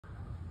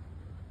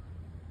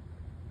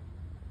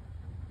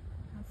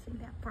See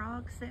that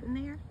frog sitting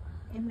there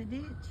in the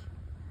ditch?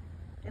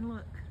 And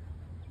look,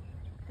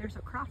 there's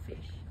a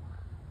crawfish.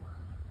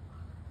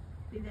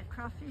 See that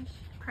crawfish,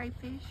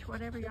 crayfish,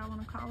 whatever y'all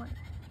want to call it,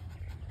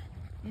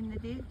 in the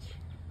ditch.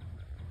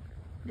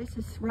 This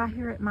is right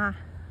here at my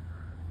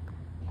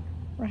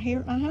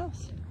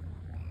house.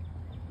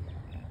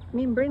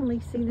 Me and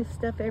Brinley see this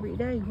stuff every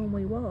day when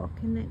we walk.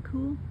 Isn't that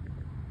cool?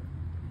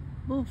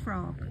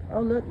 Bullfrog.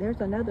 Oh look,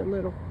 there's another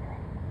little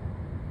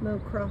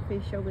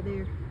crawfish over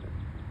there.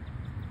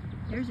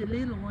 There's a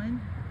little one,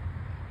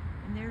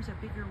 and there's a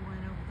bigger one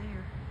over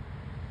there.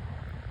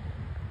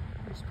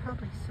 There's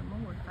probably some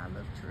more if I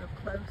looked real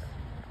close.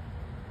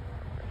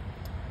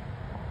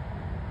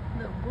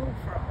 Little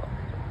bullfrog.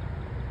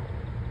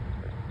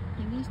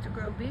 He needs to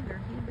grow bigger.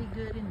 He'd be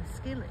good in the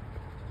skillet.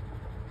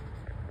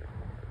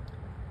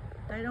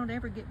 They don't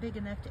ever get big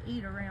enough to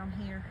eat around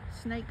here.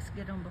 Snakes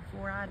get them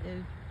before I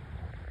do.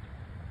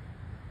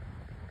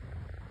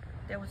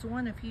 There was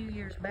one a few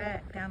years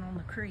back down on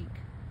the creek,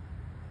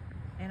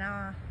 and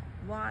I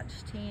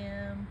watched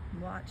him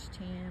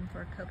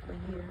for a couple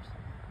of years,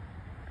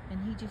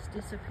 and he just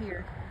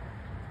disappeared.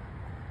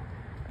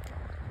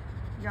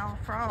 Y'all,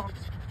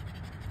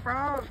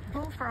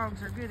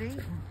 bullfrogs are good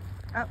eating.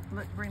 Oh,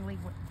 look,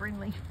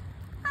 Brinley's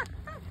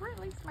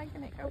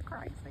making it go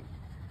crazy.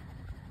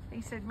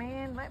 He said,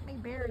 man, let me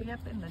bury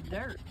up in the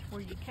dirt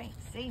where you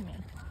can't see me.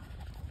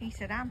 He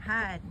said, I'm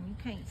hiding, you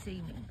can't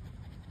see me.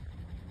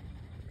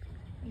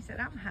 He said,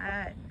 I'm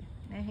hiding.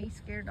 Now he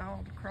scared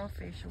all the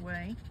crawfish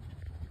away.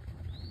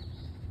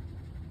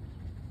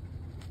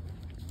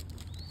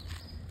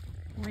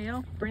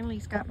 Well,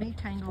 Brinley's got me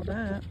tangled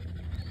up.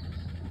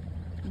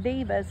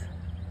 Diva's,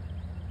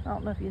 I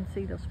don't know if you can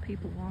see those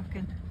people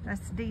walking.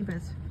 That's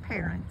Diva's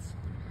parents.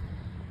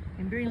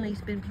 And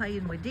Brinley's been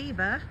playing with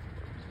Diva.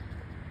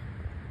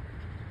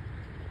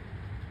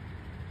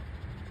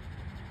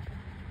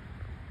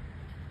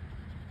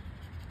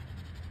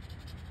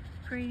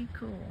 Pretty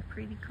cool,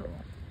 pretty cool.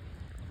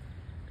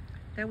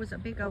 There was a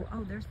big old,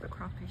 oh, there's the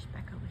crawfish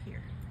back over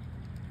here.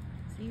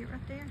 See it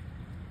right there?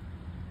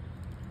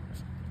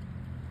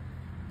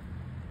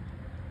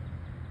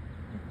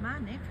 If my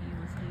nephew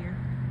was here,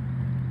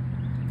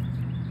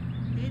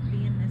 he'd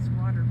be in this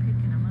water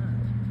picking them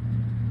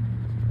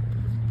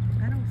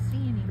up. I don't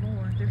see any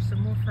more. There's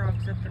some more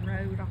frogs up the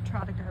road. I'll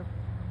try to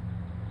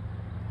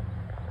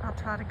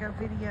go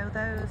video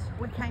those.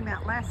 We came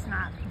out last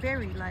night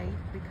very late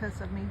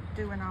because of me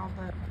doing all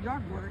the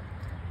yard work.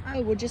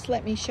 Oh, well, just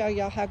let me show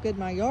y'all how good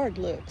my yard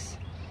looks.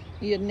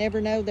 You'd never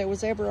know there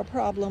was ever a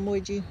problem,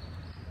 would you?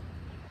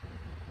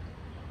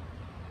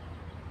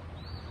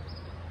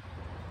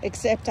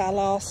 Except I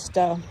lost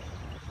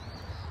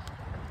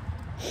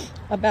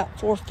about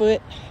 4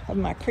 foot of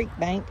my creek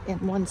bank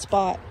in one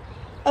spot.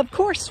 Of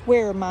course,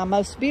 where my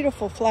most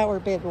beautiful flower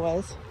bed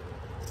was.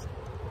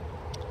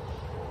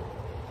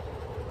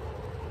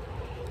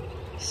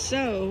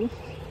 So,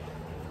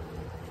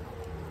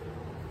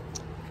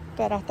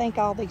 but I think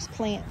all these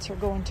plants are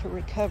going to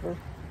recover.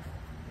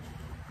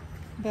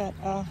 But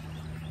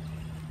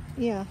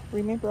yeah,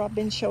 remember I've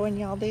been showing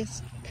y'all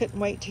this. Couldn't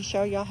wait to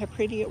show y'all how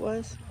pretty it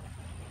was.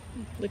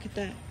 Look at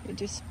that. It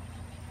just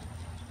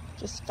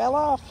fell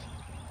off.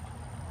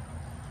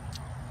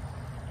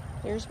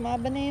 There's my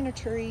banana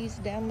trees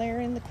down there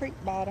in the creek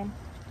bottom.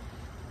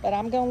 But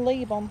I'm going to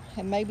leave them,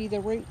 and maybe the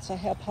roots will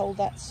help hold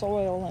that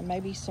soil, and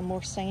maybe some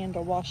more sand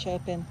will wash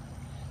up and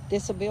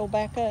this will build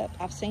back up.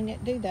 I've seen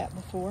it do that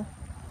before.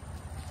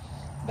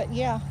 But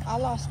yeah, I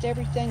lost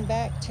everything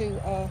back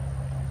to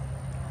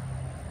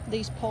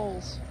these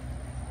poles.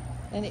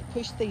 And it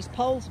pushed these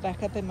poles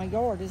back up in my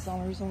yard is the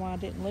only reason why I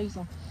didn't lose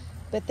them.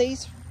 But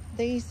these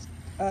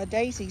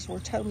daisies were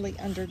totally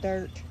under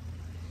dirt.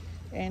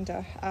 And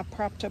I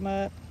propped them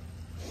up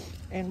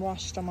and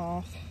washed them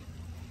off.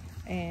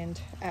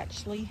 And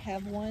actually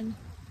have one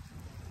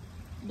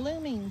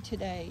blooming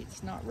today.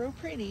 It's not real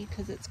pretty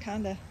because it's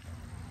kind of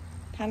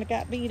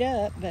got beat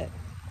up, but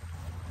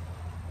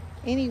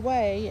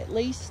anyway, at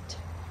least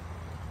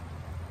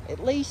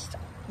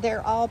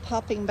they're all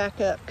popping back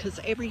up because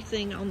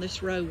everything on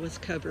this row was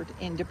covered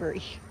in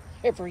debris.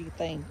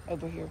 Everything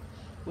over here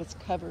was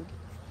covered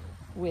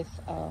with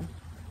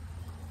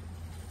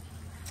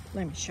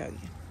let me show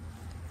you.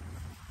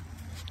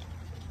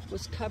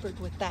 Was covered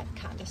with that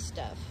kind of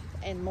stuff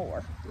and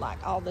more, like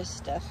all this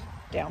stuff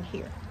down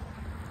here,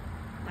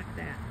 like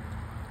that.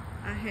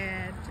 I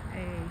had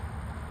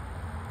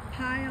a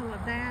pile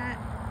of that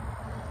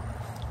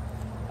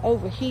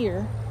over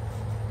here,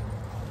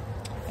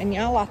 and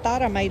y'all, I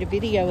thought I made a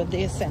video of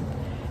this, and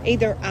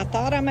either I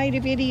thought I made a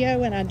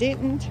video and I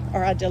didn't,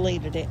 or I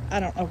deleted it. I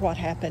don't know what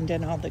happened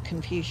in all the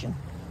confusion.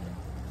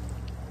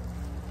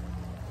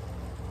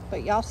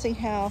 But y'all see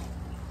how,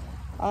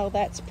 oh,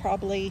 that's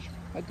probably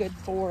a good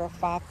 4 or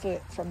 5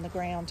 foot from the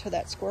ground to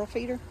that squirrel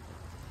feeder.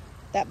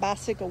 That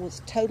bicycle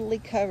was totally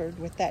covered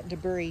with that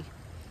debris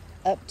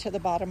up to the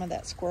bottom of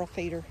that squirrel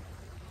feeder.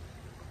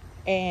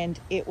 And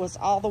it was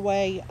all the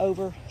way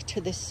over to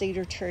this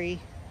cedar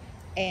tree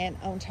and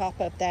on top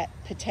of that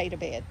potato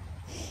bed.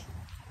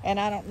 And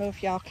I don't know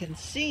if y'all can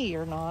see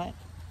or not,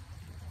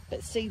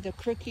 but see the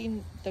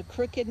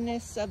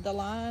crookedness of the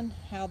line,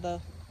 how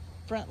the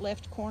front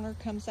left corner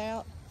comes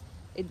out?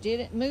 It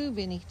didn't move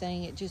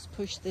anything, it just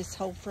pushed this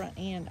whole front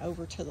end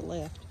over to the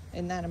left.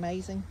 Isn't that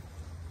amazing?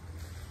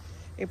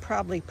 It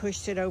probably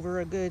pushed it over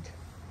a good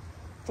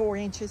 4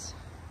 inches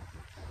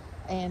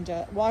and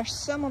washed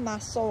some of my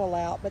soil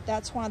out, but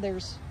that's why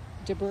there's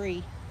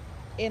debris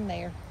in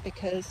there,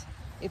 because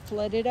it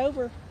flooded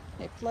over.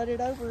 It flooded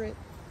over it.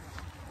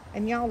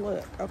 And y'all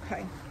look,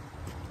 okay.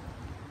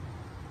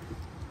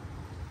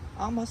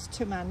 Almost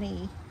to my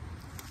knee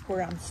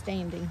where I'm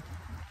standing,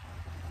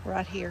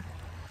 right here.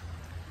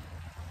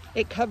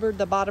 It covered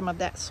the bottom of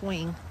that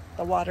swing,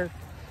 the water,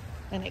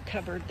 and it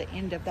covered the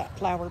end of that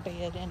flower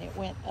bed, and it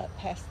went up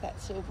past that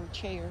silver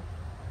chair,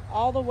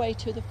 all the way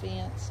to the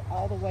fence,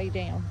 all the way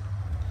down.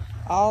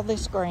 All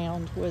this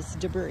ground was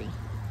debris.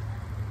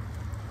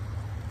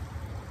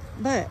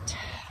 But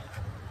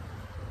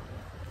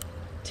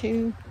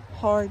 2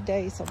 hard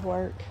days of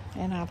work,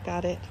 and I've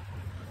got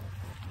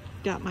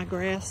my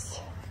grass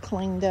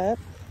cleaned up.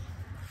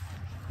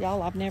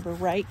 Y'all, I've never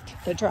raked.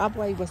 The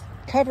driveway was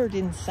covered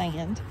in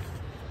sand.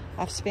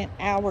 I've spent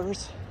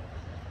hours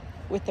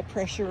with the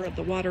pressure of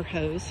the water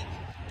hose.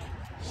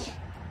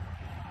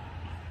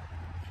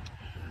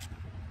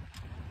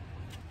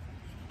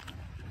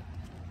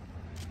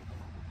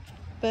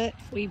 But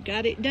we've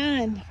got it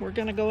done. We're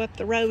gonna go up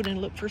the road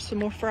and look for some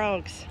more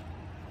frogs.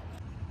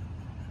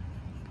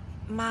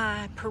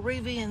 My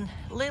Peruvian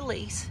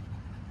lilies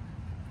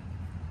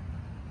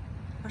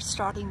are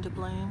starting to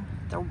bloom.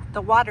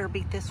 The water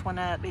beat this one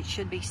up. It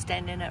should be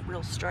standing up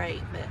real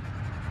straight, but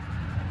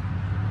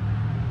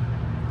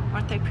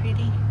aren't they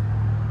pretty?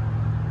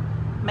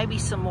 Maybe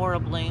some more will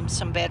bloom,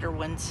 some better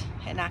ones,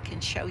 and I can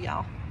show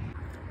y'all.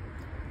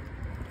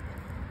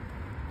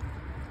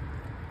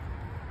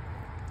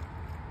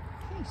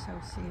 He's so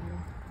silly.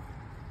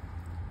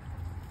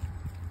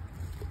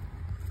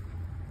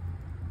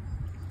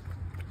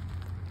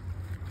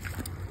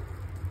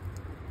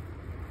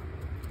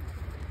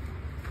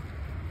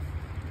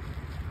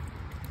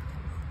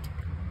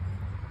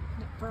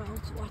 The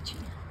frog's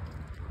watching.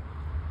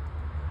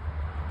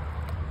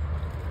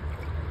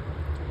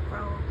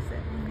 Frog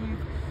sitting in there.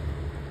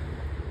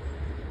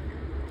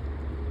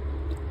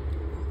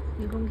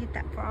 You gonna get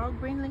that frog,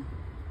 Brinley?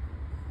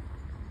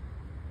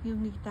 You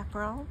gonna get that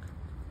frog?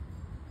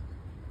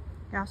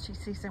 Y'all, she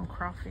sees some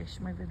crawfish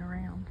moving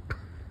around.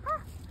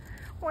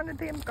 One of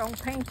them gonna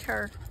pinch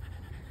her.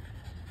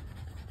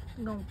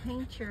 Gonna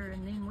pinch her,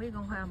 and then we're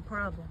gonna have a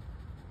problem.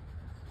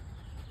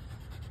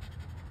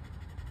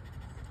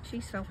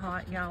 She's so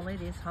hot, y'all.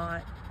 It is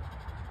hot.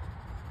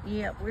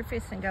 Yep, we're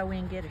fixing to go in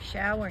and get a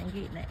shower and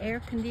get in the air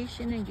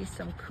conditioning and get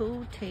some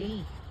cool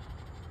tea.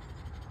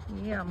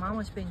 Yeah,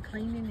 Mama's been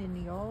cleaning in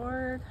the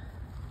yard.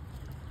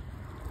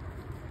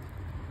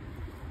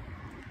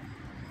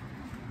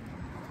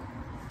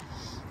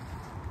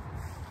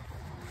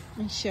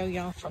 Let me show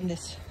y'all from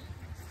this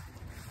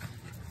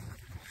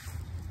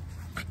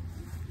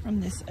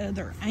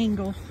other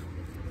angle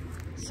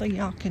so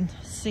y'all can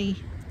see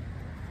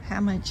how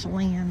much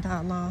land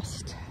I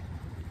lost.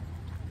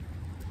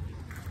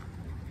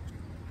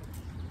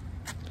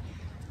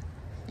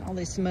 All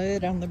this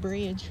mud on the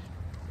bridge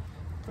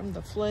from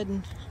the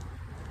flooding.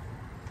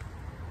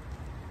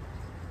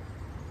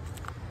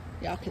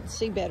 Y'all can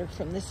see better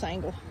from this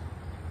angle.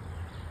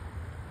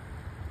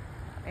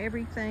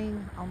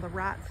 Everything on the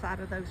right side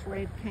of those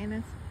red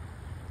cannas,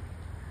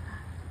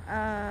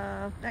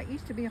 that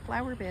used to be a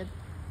flower bed.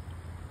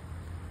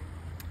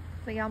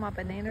 See all my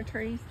banana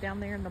trees down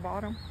there in the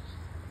bottom?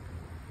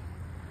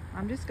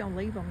 I'm just gonna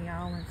leave them,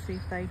 y'all, and see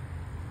if they...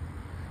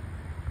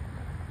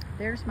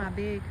 There's my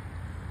big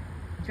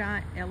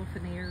giant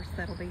elephant ears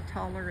that'll be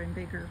taller and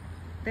bigger.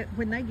 That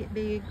when they get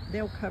big,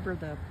 they'll cover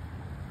the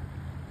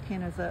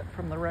cannas up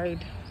from the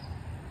road.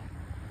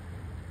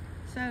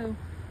 So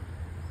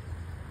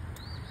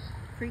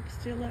creek's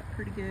still up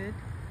pretty good,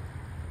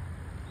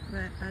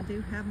 but I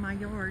do have my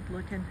yard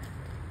looking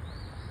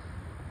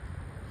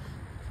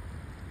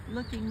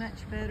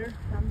much better.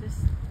 I'm just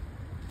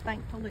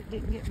thankful it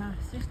didn't get my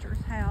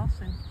sister's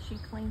house, and she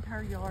cleaned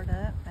her yard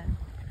up, and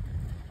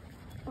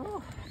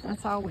oh,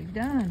 that's all we've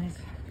done is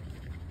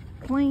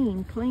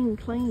clean, clean,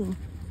 clean.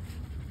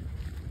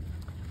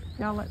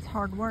 Y'all, that's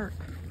hard work,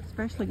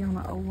 especially on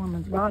an old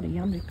woman's body.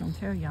 I'm just gonna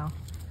tell y'all.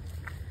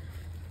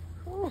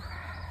 Whew.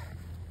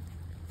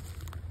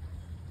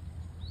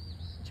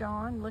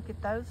 John, look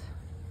at those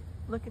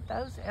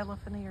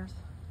elephant ears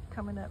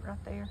coming up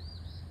right there.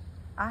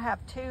 I have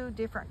 2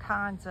 different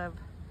kinds of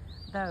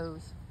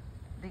those.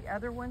 The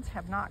other ones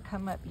have not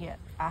come up yet.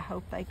 I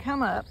hope they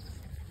come up.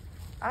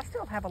 I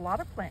still have a lot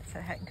of plants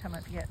that hadn't come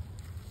up yet.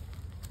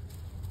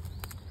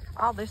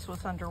 All this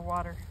was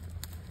underwater.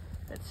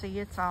 But see,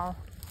 it's all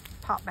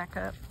popped back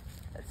up.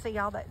 But see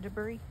all that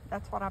debris?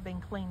 That's what I've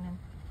been cleaning.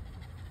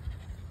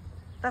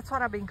 That's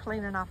what I've been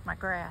cleaning off my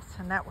grass,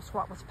 and that was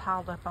what was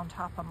piled up on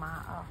top of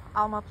my,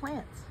 all my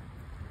plants.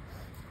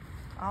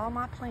 All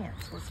my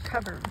plants was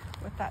covered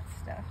with that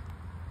stuff.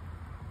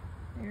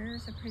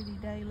 Here's a pretty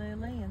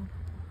daylily, and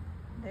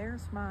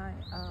there's my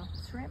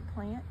shrimp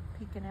plant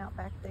peeking out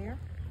back there.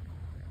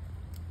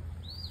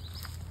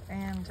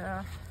 And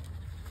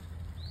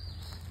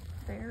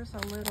there's a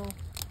little,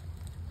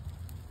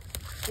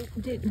 it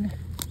didn't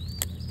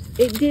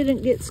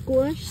get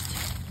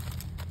squished,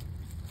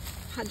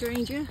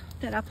 hydrangea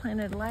that I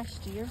planted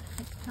last year.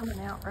 It's coming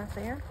out right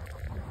there.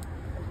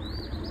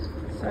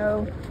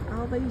 So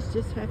all these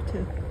just have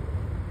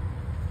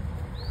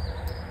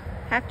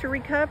to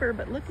recover,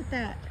 but look at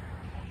that.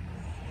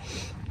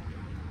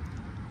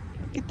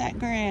 Look at that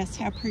grass,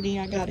 how pretty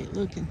I got it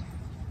looking.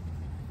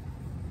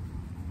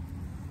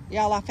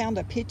 Y'all, I found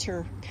a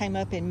picture, came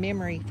up in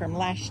memory from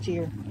last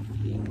year.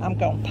 I'm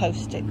gonna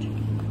post it.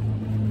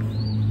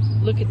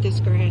 Look at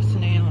this grass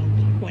now.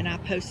 And when I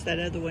post that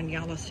other one,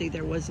 y'all will see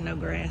there was no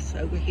grass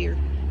over here.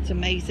 It's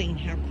amazing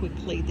how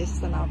quickly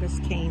this in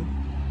August came.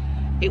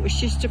 It was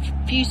just a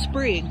few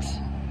sprigs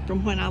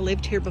from when I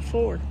lived here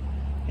before.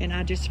 And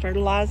I just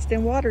fertilized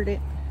and watered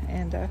it,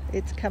 and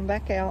it's come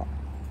back out.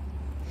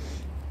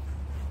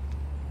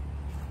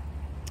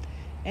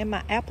 And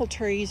my apple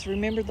trees,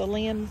 remember the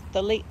limbs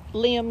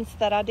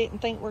that I didn't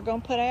think were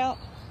gonna put out,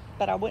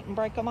 but I wouldn't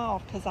break them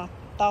off because I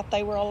thought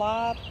they were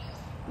alive.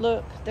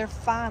 Look, they're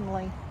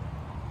finally,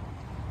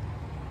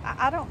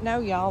 I don't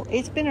know, y'all.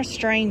 It's been a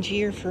strange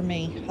year for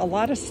me. A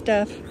lot of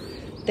stuff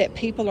that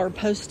people are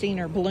posting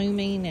are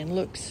blooming and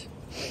looks,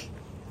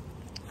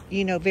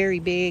 you know, very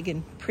big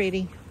and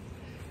pretty.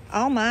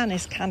 All mine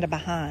is kind of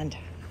behind.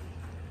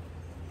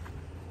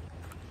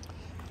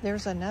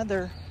 There's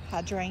another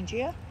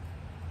hydrangea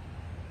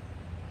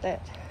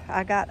that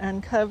I got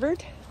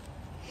uncovered.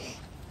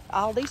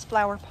 All these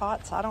flower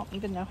pots, I don't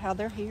even know how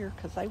they're here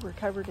because they were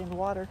covered in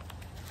water.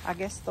 I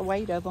guess the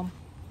weight of them.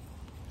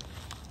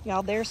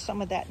 Y'all, there's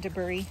some of that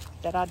debris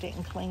that I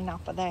didn't clean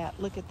off of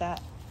that. Look at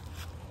that.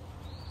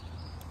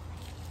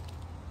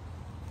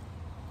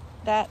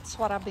 That's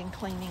what I've been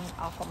cleaning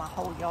off of my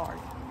whole yard.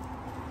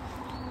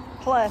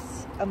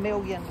 Plus a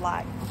million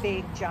like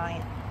big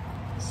giant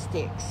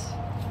sticks.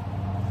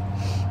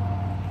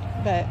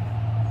 But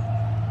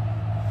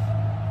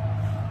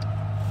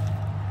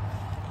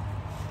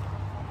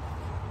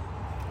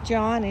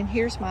John, and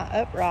here's my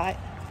upright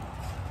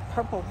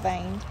purple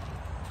veined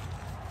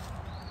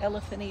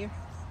elephant ear.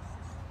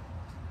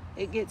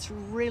 It gets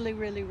really,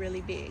 really,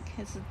 really big.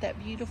 Isn't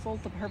that beautiful?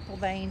 The purple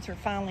veins are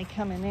finally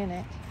coming in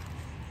it.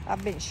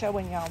 I've been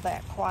showing y'all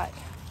that quite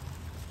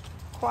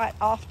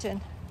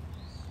often,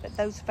 but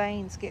those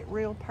veins get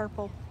real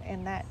purple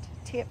and that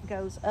tip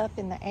goes up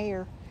in the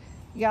air.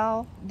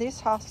 Y'all,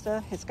 this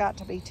hosta has got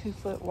to be 2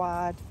 foot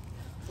wide,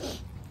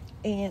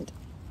 and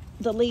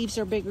the leaves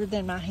are bigger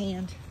than my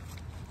hand.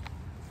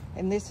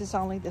 And this is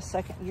only the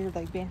 2nd year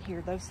they've been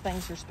here. Those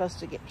things are supposed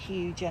to get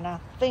huge, and I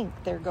think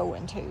they're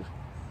going to.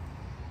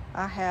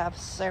 I have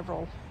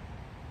several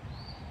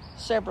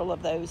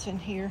of those in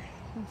here,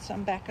 and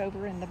some back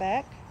over in the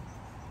back.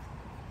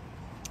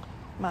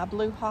 My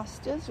blue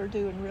hostas are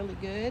doing really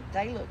good.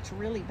 They looked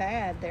really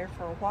bad there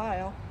for a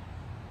while,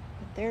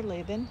 but they're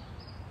living.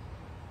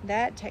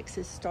 That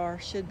Texas star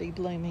should be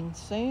blooming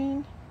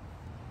soon.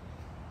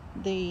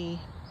 The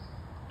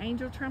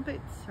angel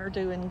trumpets are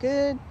doing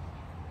good.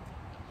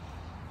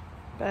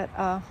 But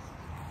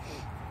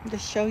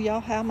just show y'all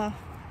how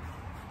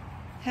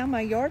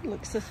my yard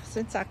looks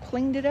since I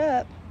cleaned it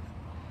up.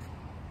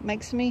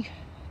 Makes me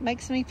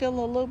feel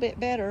a little bit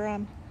better.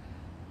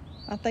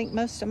 I think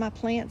most of my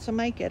plants will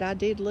make it. I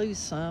did lose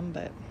some,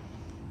 but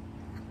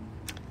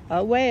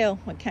oh well,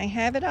 we can't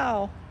have it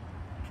all.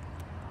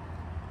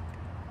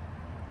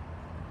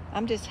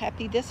 I'm just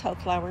happy this whole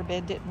flower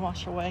bed didn't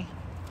wash away,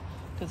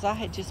 because I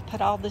had just put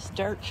all this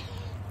dirt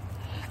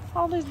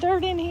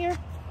in here.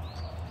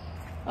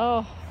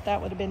 Oh,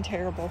 that would have been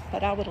terrible,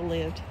 but I would have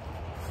lived.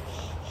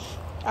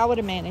 I would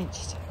have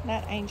managed.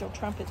 That angel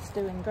trumpet's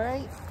doing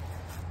great.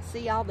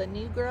 See all the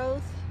new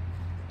growth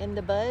in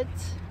the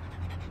buds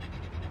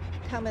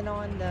coming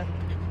on the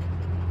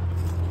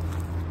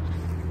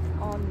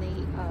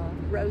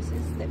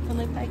roses that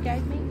Felipe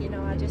gave me. You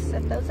know, I just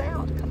set those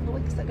out a couple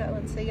of weeks ago,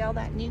 and see all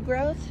that new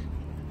growth.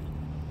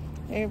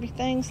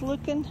 Everything's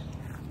looking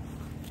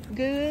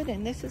good,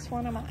 and this is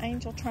one of my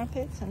angel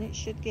trumpets, and it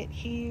should get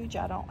huge.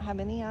 I don't have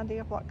any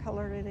idea what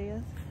color it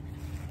is.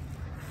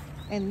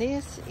 And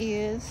this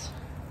is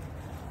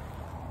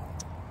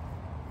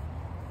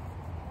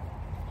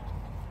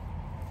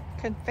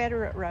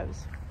Confederate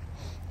rose.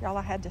 Y'all,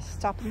 I had to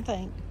stop and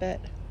think,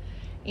 but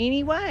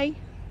anyway,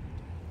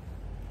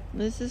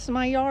 this is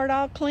my yard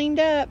all cleaned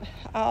up.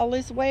 All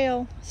is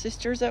well.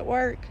 Sister's at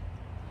work.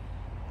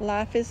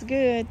 Life is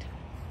good.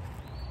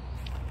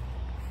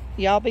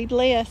 Y'all be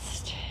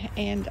blessed,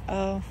 and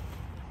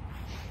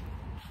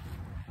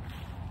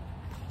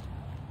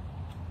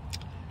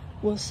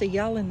we'll see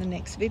y'all in the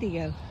next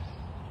video.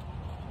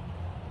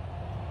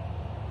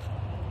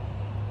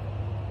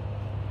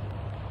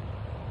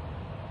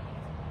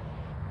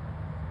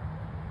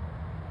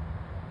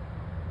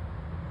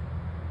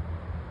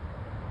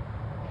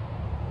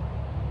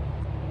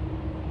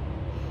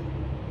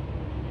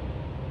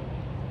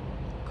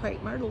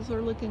 crepe myrtles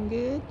are looking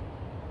good.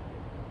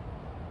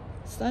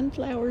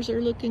 Sunflowers are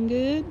looking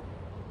good.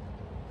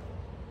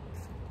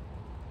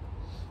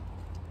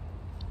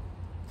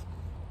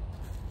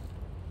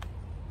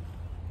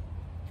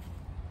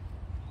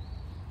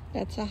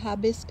 That's a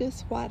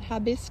hibiscus, white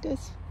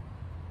hibiscus.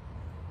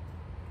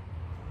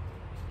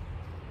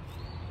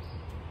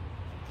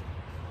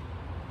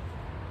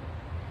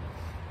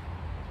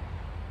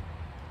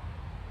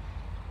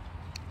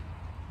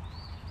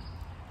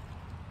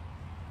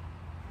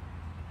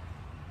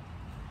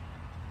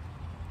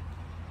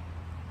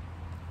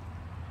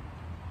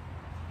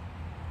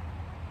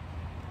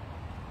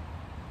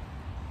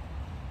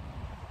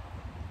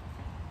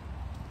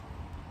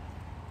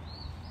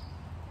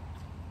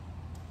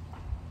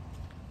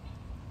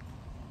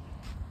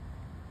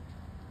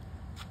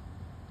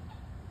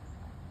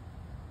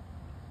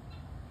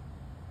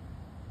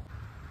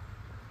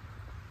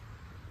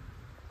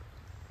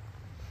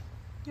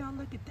 Y'all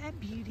look at that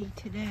beauty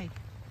today.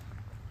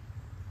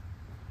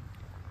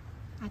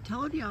 I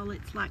told y'all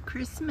it's like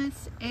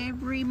Christmas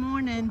every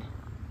morning.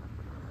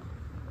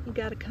 You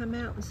gotta come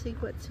out and see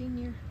what's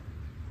in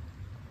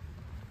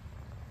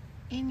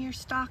your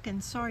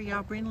stocking. Sorry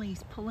y'all,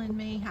 Brinlee's pulling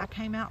me. I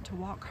came out to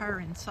walk her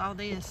and saw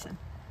this and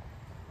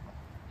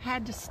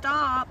had to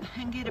stop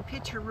and get a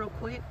picture real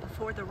quick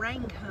before the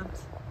rain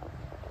comes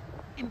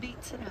and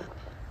beats it up.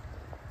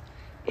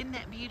 Isn't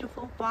that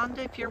beautiful?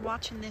 Wanda, if you're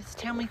watching this,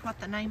 tell me what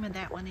the name of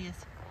that one is.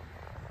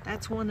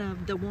 That's one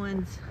of the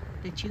ones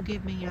that you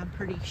give me, I'm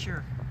pretty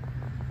sure.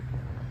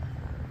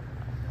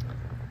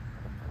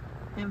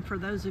 And for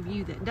those of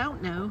you that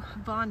don't know,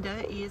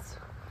 Wanda is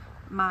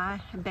my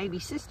baby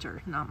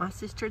sister, not my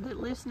sister that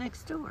lives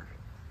next door.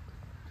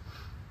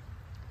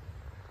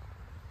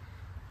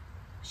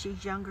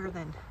 She's younger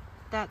than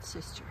that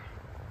sister.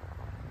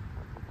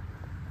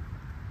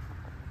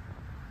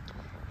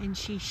 And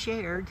she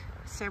shared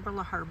several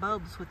of her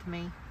bulbs with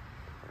me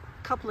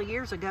a couple of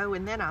years ago,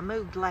 and then I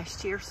moved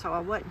last year, so I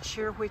wasn't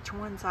sure which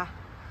ones I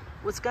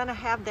was gonna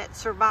have that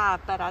survive,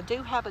 but I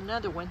do have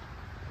another one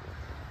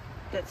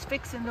that's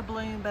fixing to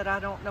bloom, but I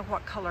don't know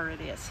what color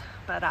it is,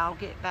 but I'll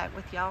get back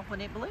with y'all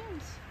when it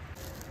blooms.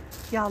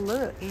 Y'all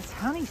look, it's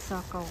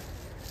honeysuckle.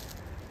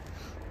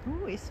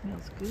 Ooh, it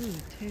smells good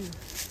too.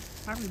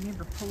 I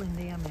remember pulling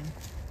them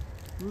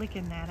and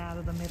licking that out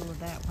of the middle of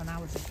that when I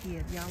was a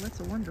kid. Y'all,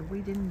 it's a wonder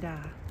we didn't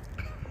die.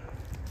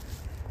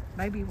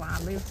 Maybe why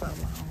I live so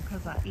long,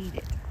 because I eat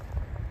it.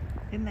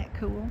 Isn't that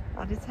cool?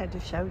 I just had to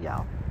show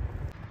y'all.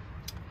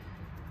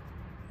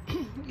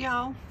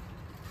 Y'all,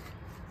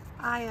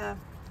 I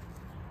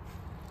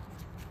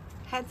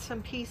had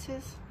some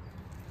pieces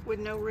with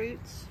no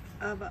roots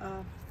of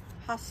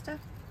hosta,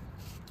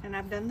 and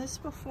I've done this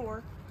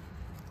before.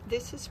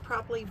 This has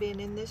probably been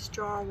in this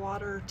jar of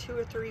water 2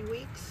 or 3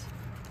 weeks,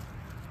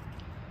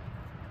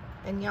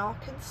 and y'all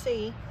can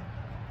see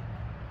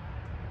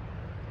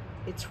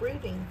it's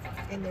rooting,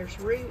 and there's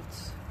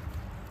roots.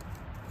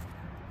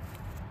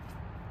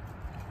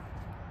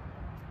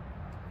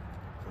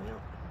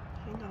 Well,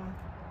 hang on.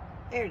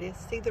 There it is.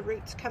 See the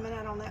roots coming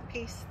out on that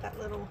piece? That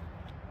little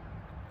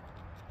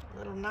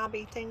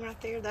knobby thing right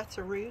there? That's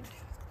a root.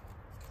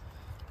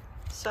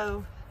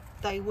 So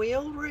they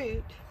will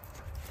root.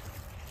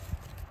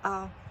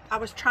 I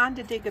was trying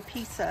to dig a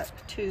piece up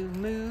to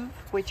move,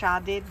 which I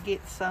did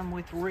get some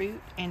with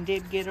root and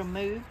did get them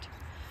moved.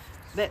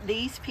 But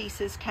these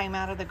pieces came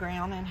out of the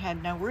ground and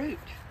had no root.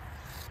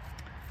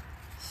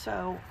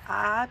 So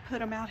I put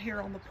them out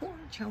here on the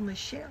porch on the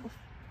shelf.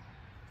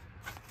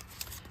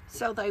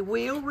 So they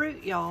will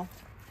root, y'all.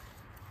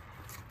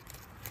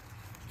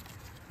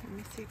 Let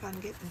me see if I can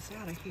get this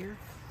out of here.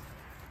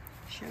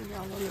 Show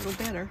y'all a little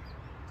better.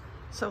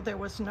 So there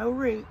was no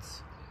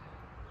roots.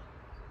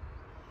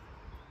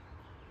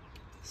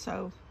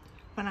 So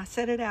when I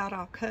set it out,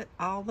 I'll cut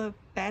all the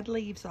bad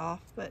leaves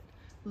off, but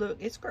look,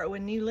 it's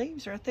growing new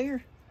leaves right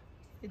there.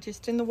 It's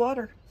just in the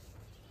water.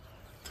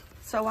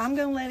 So I'm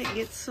gonna let it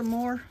get some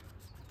more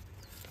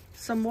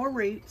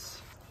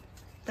roots.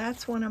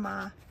 That's one of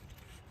my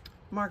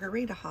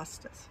margarita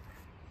hostas.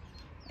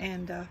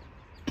 And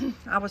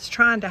I was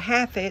trying to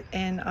half it,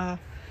 and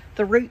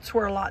the roots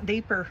were a lot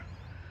deeper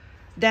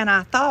than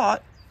I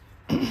thought.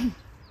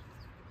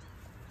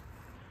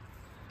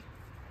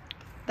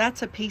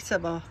 That's a piece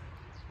of a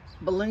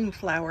balloon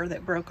flower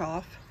that broke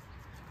off.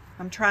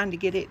 I'm trying to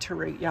get it to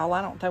root, y'all.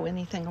 I don't throw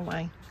anything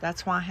away.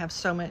 That's why I have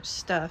so much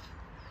stuff.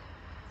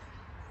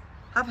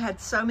 I've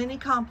had so many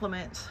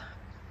compliments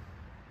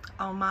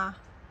on my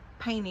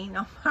painting,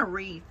 on my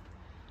wreath.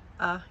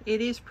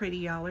 It is pretty,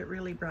 y'all. It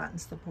really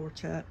brightens the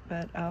porch up.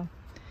 But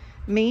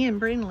me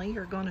and Brinlee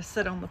are going to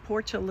sit on the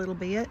porch a little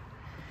bit.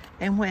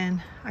 And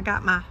when I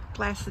got my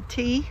glass of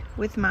tea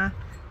with my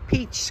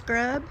peach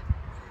scrub,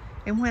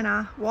 and when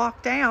I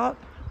walked out,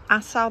 I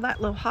saw that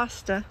little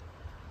hosta.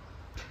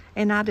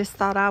 And I just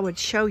thought I would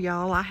show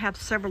y'all. I have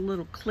several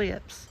little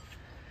clips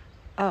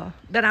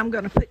that I'm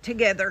going to put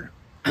together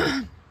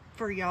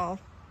for y'all.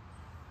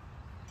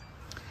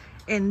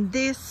 And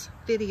this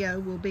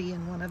video will be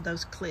in one of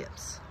those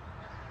clips.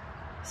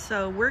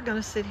 So we're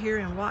gonna sit here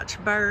and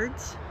watch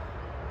birds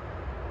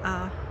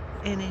and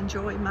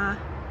enjoy my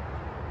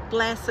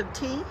glass of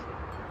tea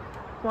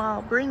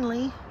while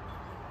Brinley,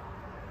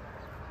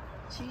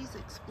 she's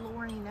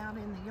exploring out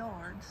in the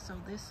yard. So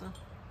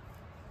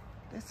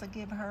this'll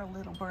give her a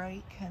little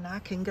break, and I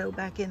can go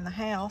back in the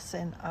house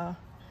and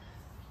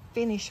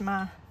finish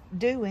my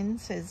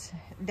doings, as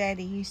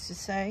Daddy used to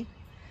say.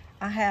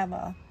 I have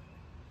a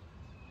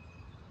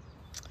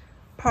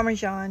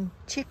Parmesan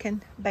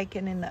chicken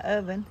baking in the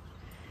oven,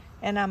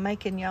 and I'm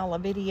making y'all a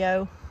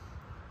video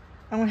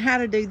on how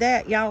to do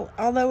that, y'all,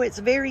 although it's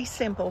very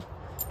simple,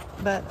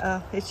 but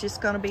it's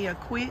just going to be a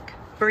quick,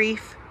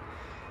 brief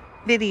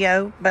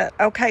video. But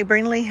okay,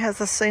 Brinley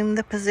has assumed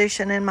the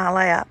position in my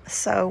lap,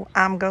 so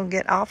I'm going to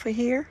get off of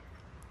here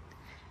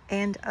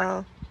and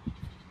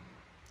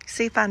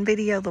see if I can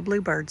video the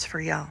bluebirds for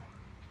y'all.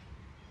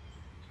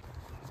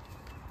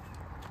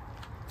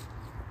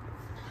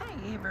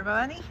 Hey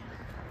everybody,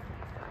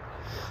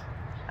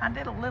 I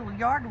did a little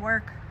yard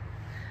work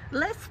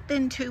less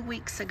than 2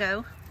 weeks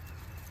ago,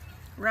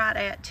 right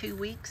at 2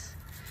 weeks,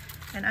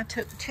 and I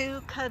took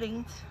 2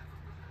 cuttings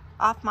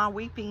off my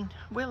weeping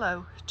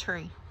willow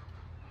tree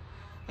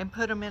and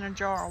put them in a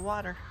jar of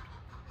water.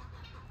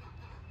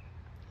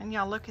 And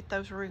y'all look at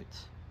those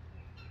roots.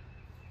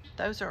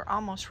 Those are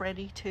almost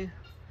ready to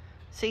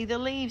see. The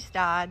leaves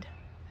died.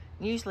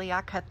 Usually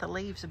I cut the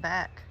leaves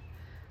back,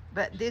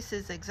 but this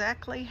is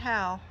exactly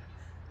how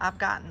I've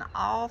gotten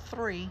all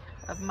 3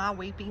 of my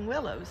weeping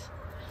willows.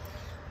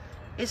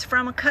 It's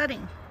from a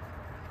cutting.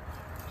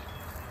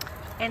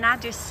 And I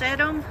just set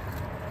them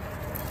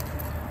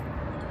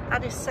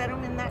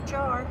in that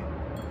jar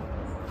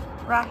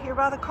right here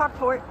by the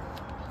carport.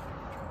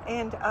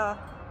 And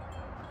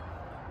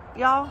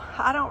y'all,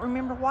 I don't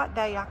remember what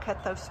day I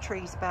cut those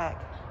trees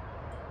back.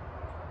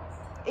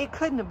 It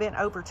couldn't have been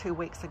over 2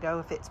 weeks ago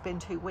if it's been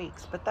 2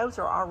 weeks, but those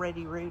are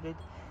already rooted.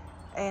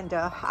 And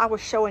I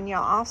was showing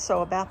y'all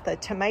also about the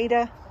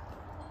tomato,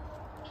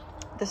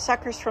 the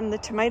suckers from the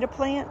tomato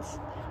plants.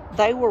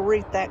 They will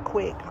root that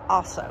quick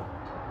also.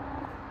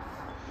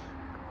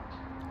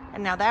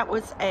 And now that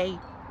was a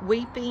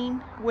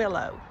weeping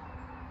willow,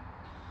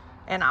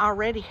 and I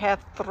already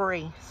have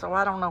 3, so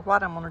I don't know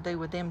what I'm going to do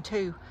with them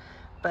too.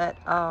 But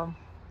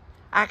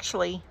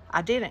actually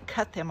I didn't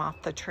cut them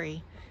off the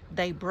tree.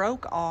 They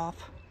broke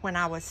off when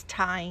I was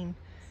tying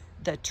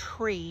the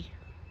tree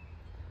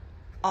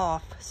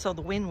off so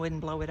the wind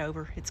wouldn't blow it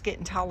over. It's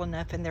getting tall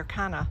enough, and they're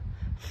kind of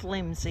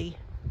flimsy,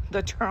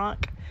 the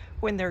trunk,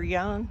 when they're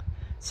young,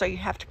 so you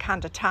have to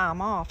kind of tie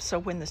them off so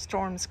when the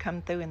storms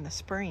come through in the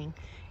spring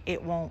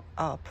it won't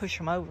push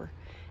them over.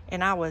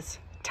 And I was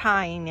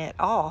tying it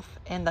off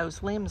and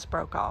those limbs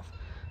broke off.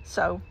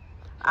 So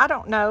I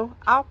don't know,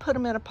 I'll put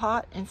them in a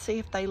pot and see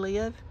if they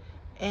live,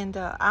 and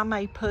I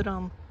may put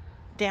them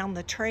down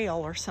the trail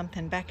or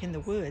something back in the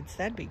woods.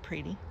 That'd be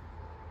pretty.